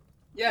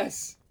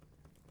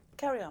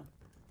 Carry on.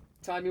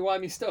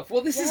 Timey-wimey stuff.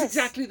 Well, this is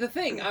exactly the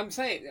thing. I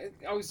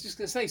was just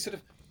going to say, sort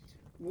of,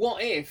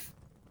 what if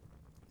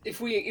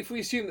we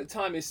assume that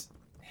time is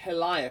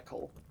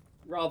heliacal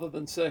rather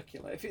than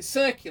circular? If it's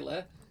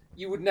circular,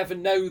 you would never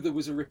know there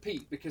was a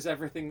repeat because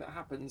everything that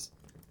happens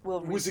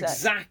was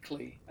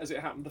exactly as it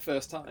happened the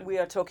first time. We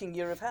are talking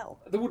Year of Hell.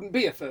 There wouldn't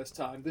be a first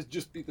time. There'd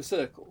just be the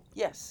circle.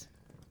 Yes.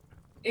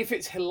 If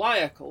it's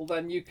heliacal,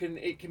 then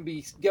it can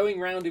be going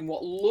round in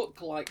what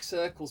look like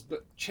circles,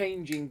 but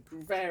changing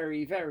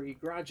very, very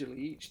gradually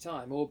each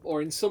time,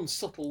 or in some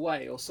subtle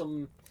way, or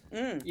some,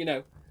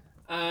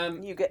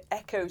 you get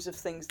echoes of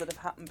things that have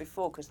happened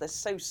before because they're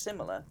so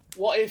similar.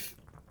 What if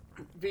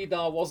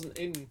Vidar wasn't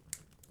in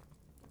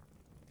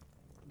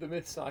the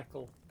myth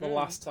cycle the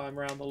last time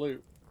round the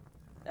loop?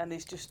 And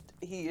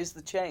he is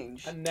the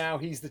change. And now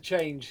he's the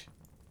change.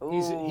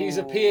 He's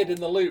appeared in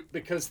the loop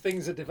because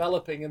things are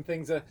developing and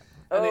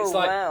it's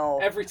like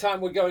every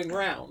time we're going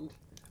round,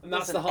 and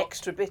that's the whole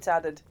extra bit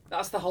added.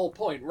 That's the whole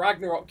point.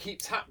 Ragnarok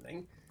keeps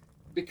happening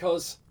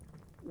because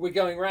we're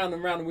going round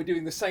and round and we're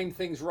doing the same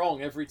things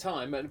wrong every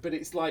time, but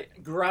it's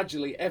like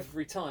gradually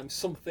every time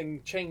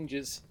something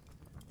changes.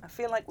 I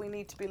feel like we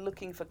need to be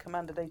looking for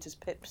Commander Data's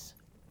pips.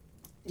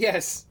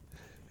 Yes.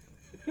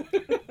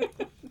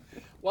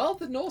 Well,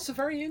 the Norse are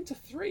very into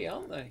 3,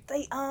 aren't they?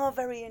 They are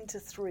very into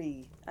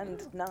 3 and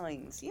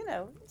 9s. You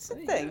know, it's a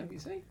thing. You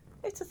see?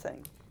 It's a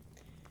thing.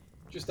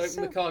 Just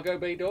open the cargo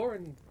bay door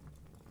and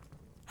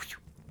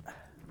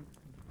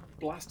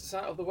blast us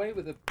out of the way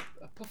with a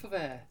puff of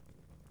air.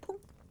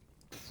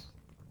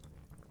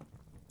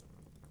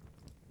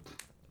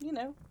 You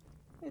know,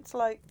 it's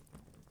like,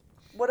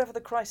 whatever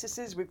the crisis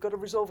is, we've got to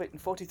resolve it in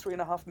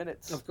 43.5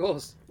 minutes. Of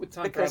course, with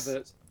time for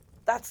adverts.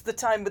 That's the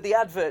time with the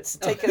adverts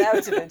taken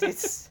out of it.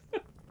 It's.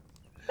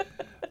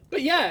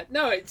 But yeah,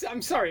 no,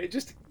 I'm sorry. It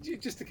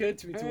just occurred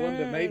to me to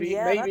wonder maybe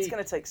that's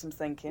going to take some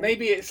thinking.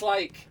 Maybe it's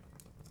like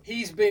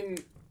he's been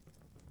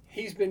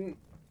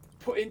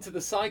put into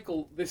the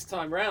cycle this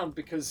time round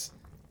because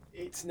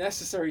it's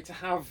necessary to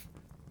have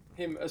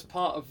him as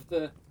part of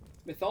the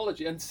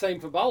mythology, and same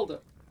for Balder.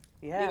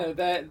 Yeah. You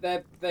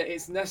know,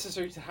 it's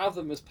necessary to have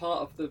them as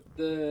part of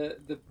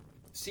the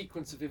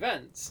sequence of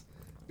events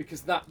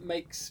because that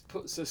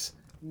puts us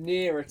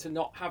nearer to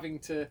not having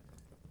to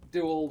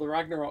do all the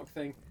Ragnarok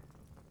thing,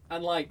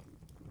 and like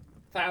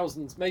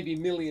thousands, maybe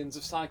millions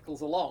of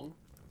cycles along,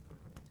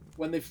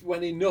 when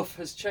enough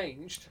has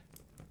changed.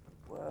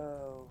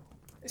 Whoa!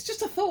 It's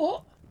just a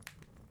thought.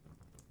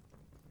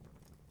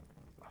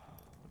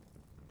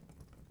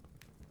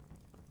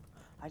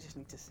 I just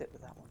need to sit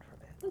with that one for a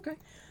bit. Okay.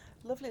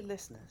 Lovely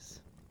listeners,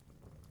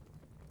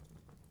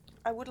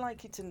 I would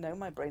like you to know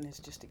my brain has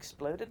just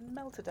exploded and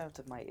melted out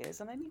of my ears,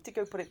 and I need to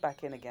go put it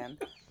back in again.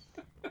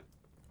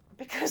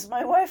 Because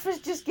my wife has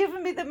just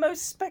given me the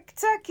most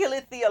spectacular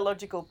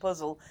theological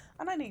puzzle,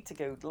 and I need to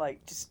go,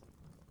 like, just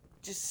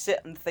sit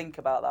and think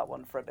about that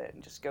one for a bit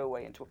and just go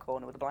away into a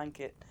corner with a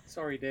blanket.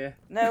 Sorry, dear.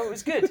 No, it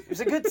was good. It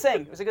was a good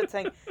thing. It was a good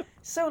thing.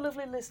 So,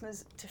 lovely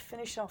listeners, to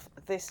finish off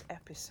this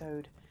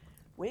episode,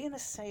 we're going to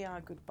say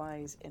our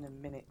goodbyes in a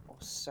minute or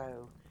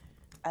so.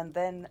 And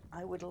then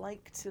I would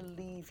like to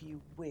leave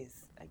you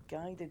with a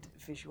guided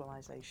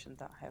visualization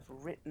that I have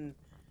written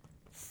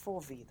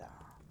for Vidar.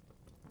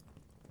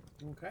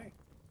 Okay.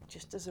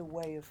 Just as a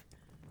way of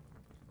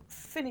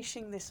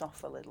finishing this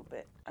off a little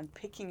bit and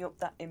picking up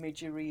that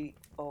imagery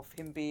of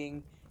him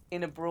being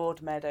in a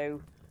broad meadow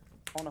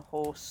on a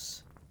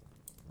horse.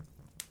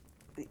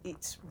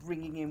 It's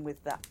ringing in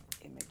with that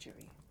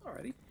imagery.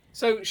 Alrighty.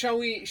 So shall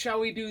we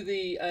do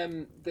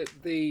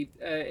the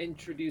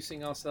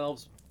introducing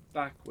ourselves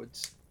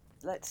backwards?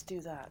 Let's do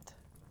that.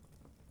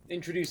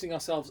 Introducing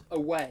ourselves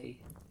away.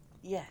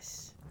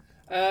 Yes.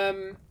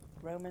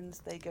 Romans,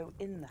 they go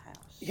in the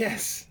house.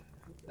 Yes.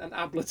 An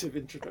ablative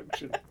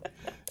introduction.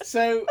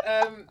 So,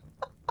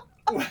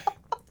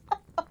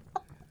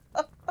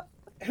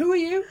 who are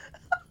you?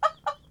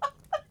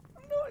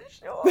 I'm not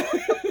sure.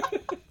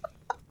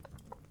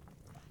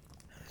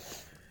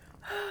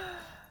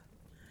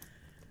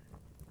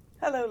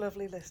 Hello,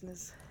 lovely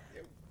listeners.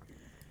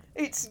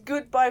 It's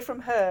goodbye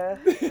from her.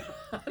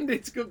 And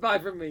it's goodbye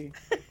from me.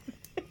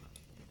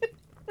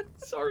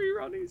 Sorry,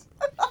 Ronnies.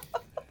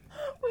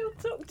 We'll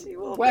talk to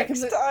you all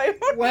next time.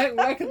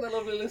 Where can the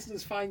lovely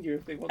listeners find you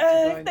if they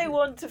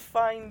want to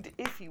find you?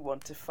 If you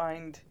want to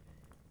find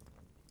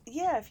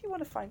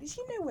us,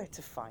 you know where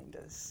to find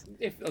us.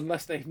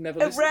 Unless they've never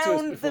listened to us before.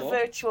 Around the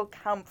virtual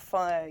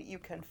campfire, you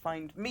can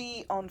find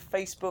me on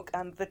Facebook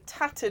and the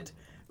tattered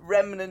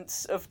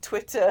remnants of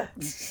Twitter,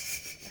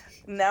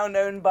 now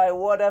known by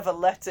whatever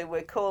letter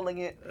we're calling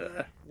it.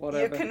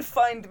 Whatever. You can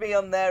find me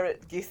on there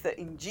at Githa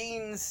in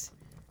Jeans.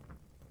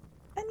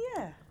 And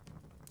yeah.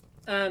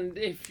 And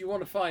if you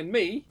want to find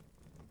me,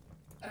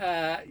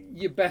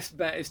 your best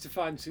bet is to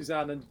find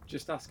Suzanne and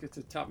just ask her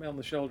to tap me on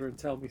the shoulder and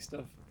tell me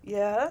stuff.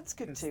 Yeah, that's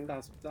good too.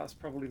 That's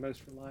probably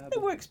most reliable.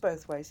 It works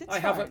both ways. It's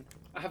fine.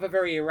 I have a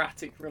very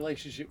erratic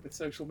relationship with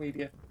social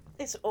media.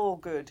 It's all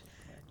good.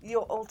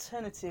 Your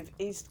alternative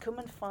is come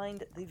and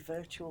find the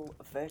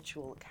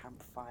virtual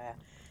campfire.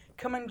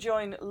 Come and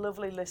join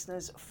lovely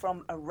listeners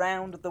from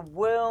around the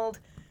world.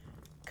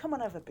 Come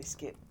and have a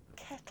biscuit.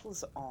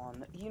 Kettle's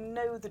on. You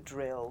know the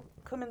drill.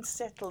 Come and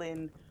settle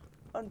in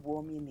and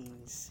warm your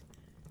knees.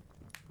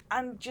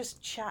 And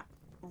just chat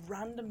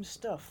random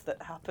stuff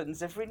that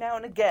happens every now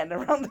and again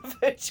around the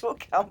virtual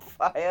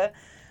campfire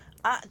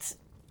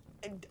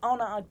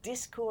on our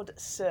Discord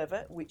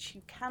server, which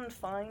you can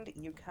find.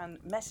 You can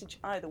message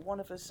either one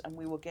of us and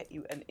we will get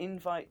you an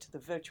invite to the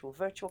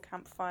virtual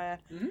campfire.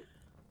 Mm-hmm.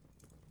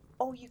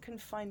 Or you can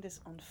find us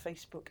on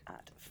Facebook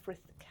at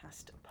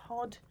Frithcast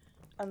Pod,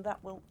 and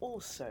that will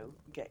also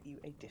get you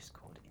a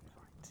Discord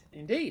invite.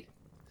 Indeed.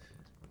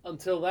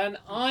 Until then,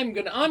 I'm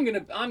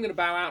gonna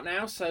bow out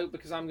now. So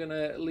because I'm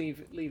gonna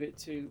leave it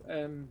to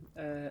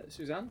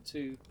Suzanne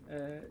to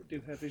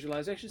do her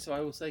visualization. So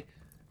I will say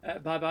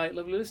bye bye,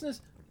 lovely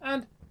listeners,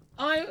 and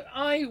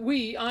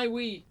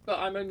we. But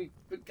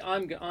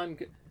I'm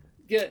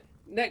get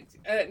next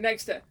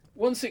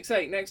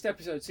 168 next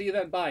episode. See you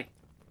then. Bye.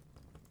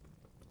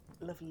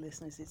 Lovely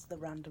listeners, it's the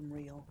random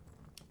reel.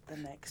 The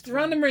next. It's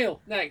random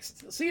reel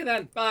next. See you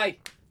then. Bye.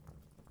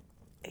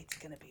 It's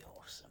gonna be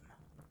awesome.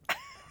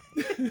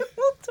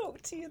 We'll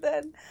talk to you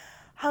then.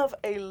 Have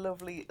a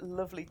lovely,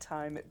 lovely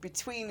time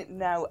between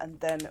now and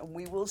then, and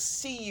we will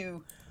see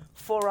you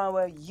for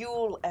our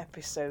Yule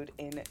episode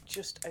in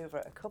just over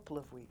a couple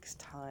of weeks'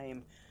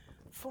 time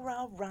for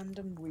our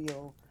random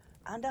reel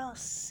and our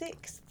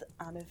 6th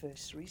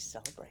anniversary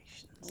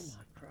celebrations. Oh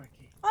my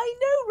crikey. I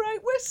know, right?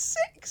 We're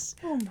 6!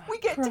 Oh my We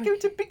get to go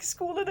to big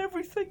school and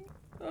everything.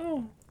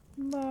 Oh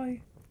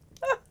my.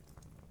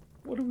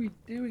 What are we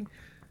doing?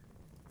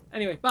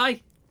 Anyway,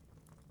 bye.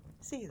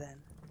 See you then.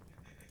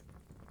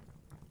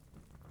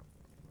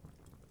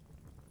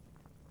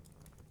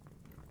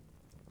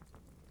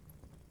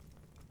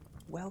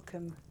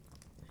 Welcome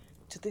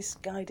to this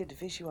guided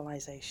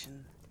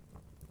visualization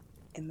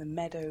in the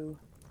meadow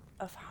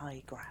of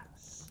high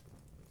grass.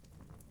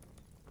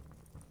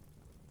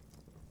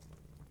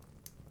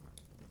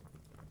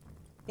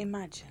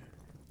 Imagine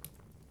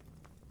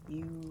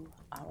you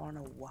are on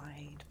a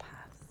wide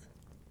path.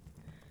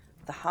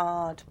 The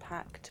hard,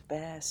 packed,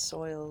 bare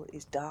soil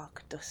is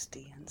dark,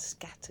 dusty, and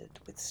scattered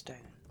with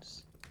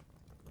stones.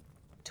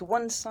 To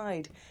one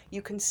side,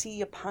 you can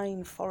see a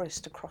pine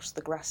forest across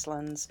the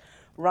grasslands.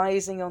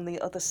 Rising on the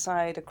other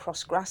side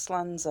across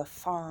grasslands are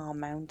far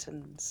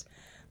mountains,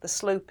 the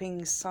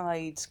sloping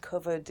sides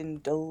covered in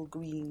dull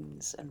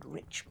greens and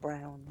rich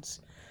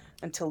browns,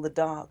 until the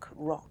dark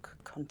rock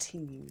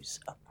continues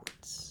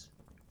upwards.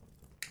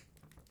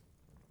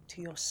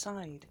 To your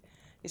side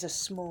is a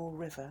small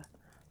river,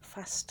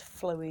 fast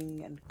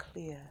flowing and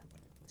clear,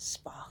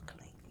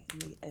 sparkling in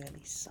the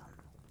early sun.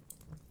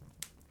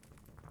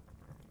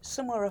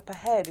 Somewhere up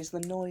ahead is the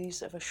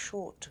noise of a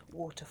short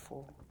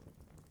waterfall.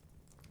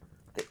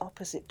 The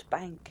opposite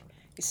bank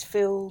is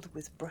filled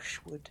with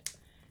brushwood,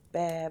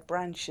 bare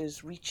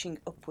branches reaching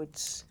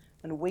upwards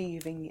and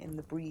waving in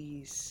the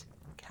breeze,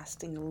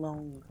 casting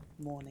long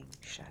morning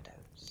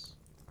shadows.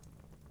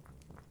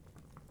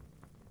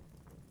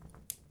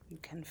 You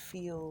can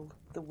feel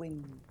the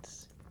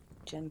winds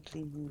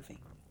gently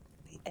moving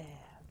the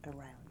air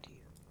around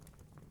you.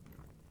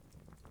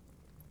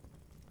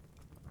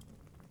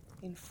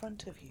 In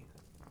front of you,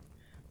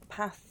 the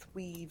path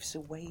weaves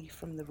away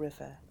from the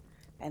river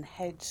and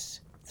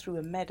heads through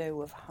a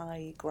meadow of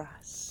high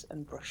grass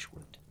and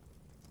brushwood.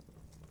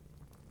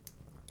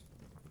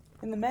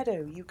 In the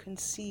meadow you can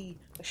see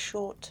a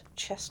short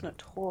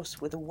chestnut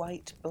horse with a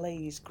white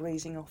blaze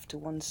grazing off to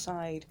one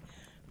side,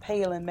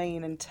 paler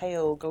mane and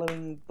tail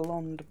glowing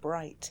blonde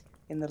bright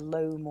in the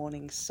low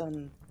morning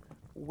sun,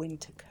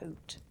 winter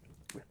coat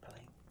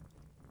rippling.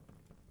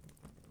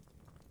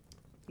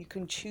 You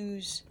can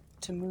choose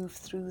to move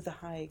through the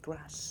high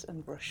grass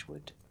and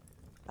brushwood,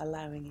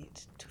 allowing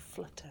it to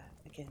flutter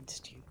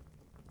against you.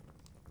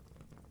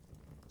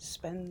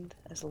 Spend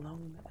as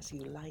long as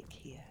you like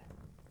here,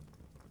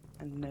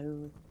 and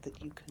know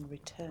that you can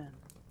return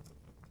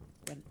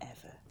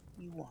whenever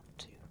you want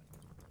to.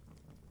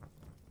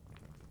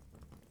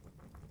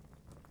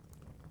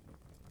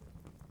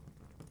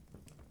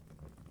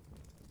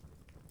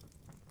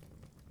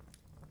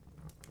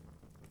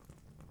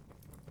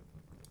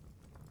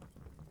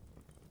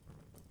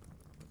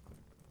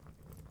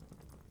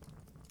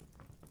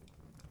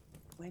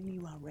 When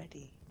you are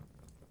ready,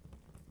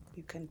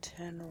 you can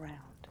turn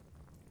around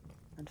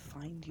and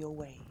find your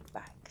way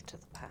back to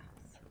the path.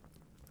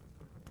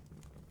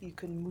 You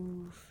can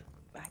move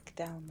back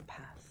down the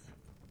path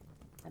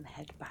and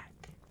head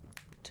back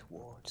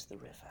towards the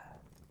river.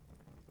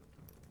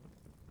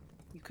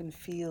 You can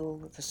feel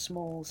the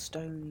small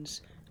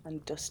stones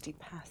and dusty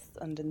path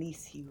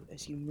underneath you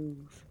as you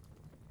move.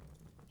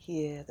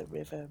 Hear the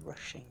river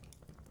rushing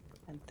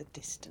and the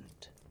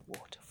distant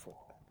waterfall.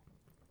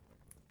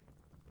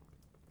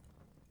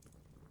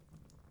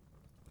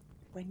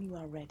 When you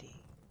are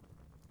ready,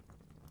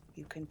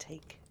 you can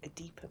take a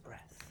deeper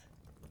breath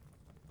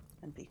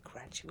and be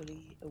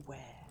gradually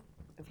aware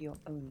of your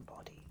own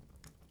body.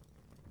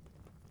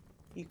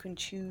 You can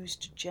choose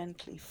to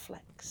gently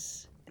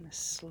flex in a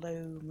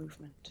slow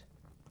movement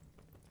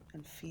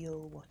and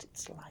feel what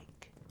it's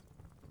like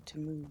to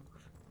move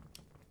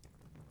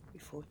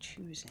before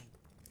choosing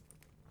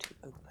to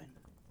open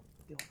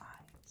your eyes.